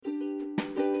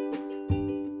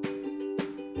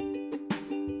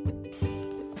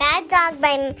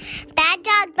bad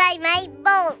dog by my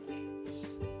boat.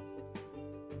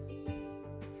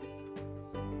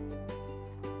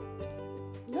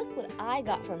 Look what I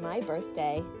got for my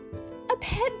birthday. A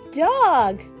pet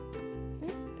dog.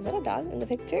 Is that a dog in the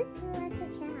picture? Oh, that's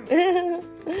a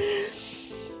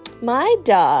cat. My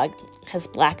dog has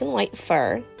black and white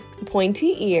fur,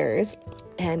 pointy ears,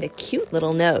 and a cute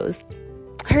little nose.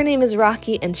 Her name is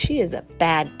Rocky, and she is a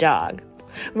bad dog.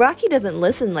 Rocky doesn't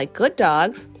listen like good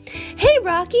dogs. Hey,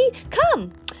 Rocky,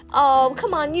 come. Oh,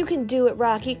 come on, you can do it,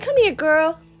 Rocky. Come here,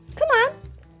 girl. Come on.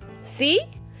 See?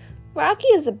 Rocky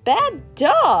is a bad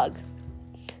dog.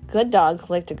 Good dogs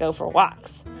like to go for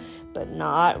walks, but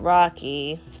not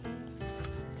Rocky.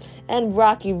 And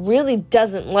Rocky really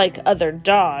doesn't like other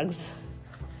dogs.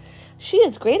 She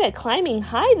is great at climbing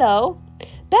high, though.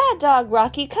 Bad dog,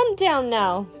 Rocky, come down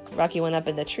now. Rocky went up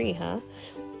in the tree, huh?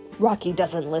 Rocky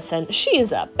doesn't listen. She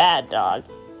is a bad dog.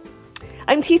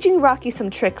 I'm teaching Rocky some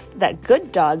tricks that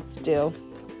good dogs do.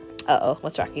 Uh-oh,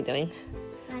 what's Rocky doing?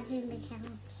 Scratching the couch.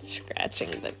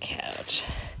 Scratching the couch.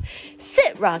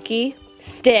 Sit, Rocky.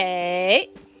 Stay.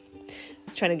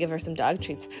 Trying to give her some dog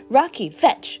treats. Rocky,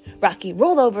 fetch. Rocky,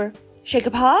 roll over. Shake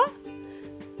a paw.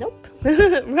 Nope.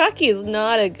 Rocky is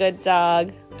not a good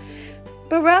dog.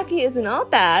 But Rocky isn't all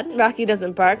bad. Rocky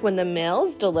doesn't bark when the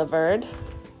mail's delivered.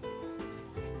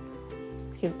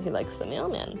 He likes the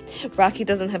mailman. Rocky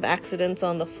doesn't have accidents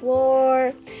on the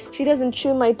floor. She doesn't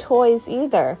chew my toys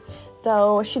either,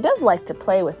 though she does like to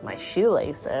play with my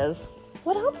shoelaces.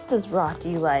 What else does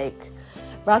Rocky like?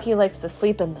 Rocky likes to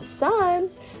sleep in the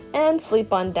sun, and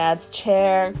sleep on Dad's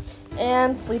chair,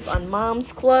 and sleep on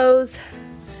Mom's clothes.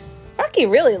 Rocky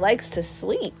really likes to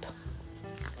sleep.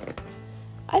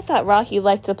 I thought Rocky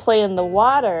liked to play in the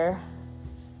water,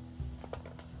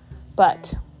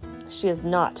 but she is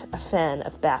not a fan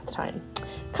of bath time.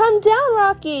 Come down,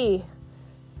 Rocky.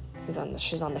 She's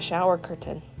on the shower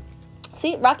curtain.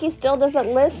 See, Rocky still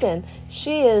doesn't listen.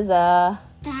 She is a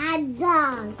Bad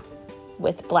dog.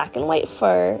 with black and white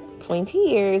fur, pointy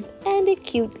ears, and a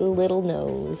cute little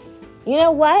nose. You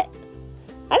know what?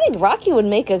 I think Rocky would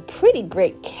make a pretty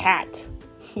great cat.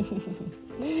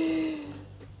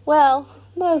 Well,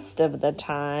 most of the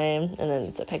time. And then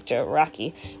it's a picture of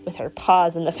Rocky with her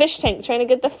paws in the fish tank trying to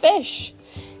get the fish.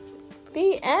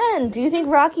 The end. Do you think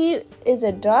Rocky is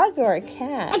a dog or a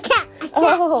cat? A cat.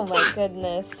 Oh, my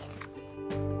goodness.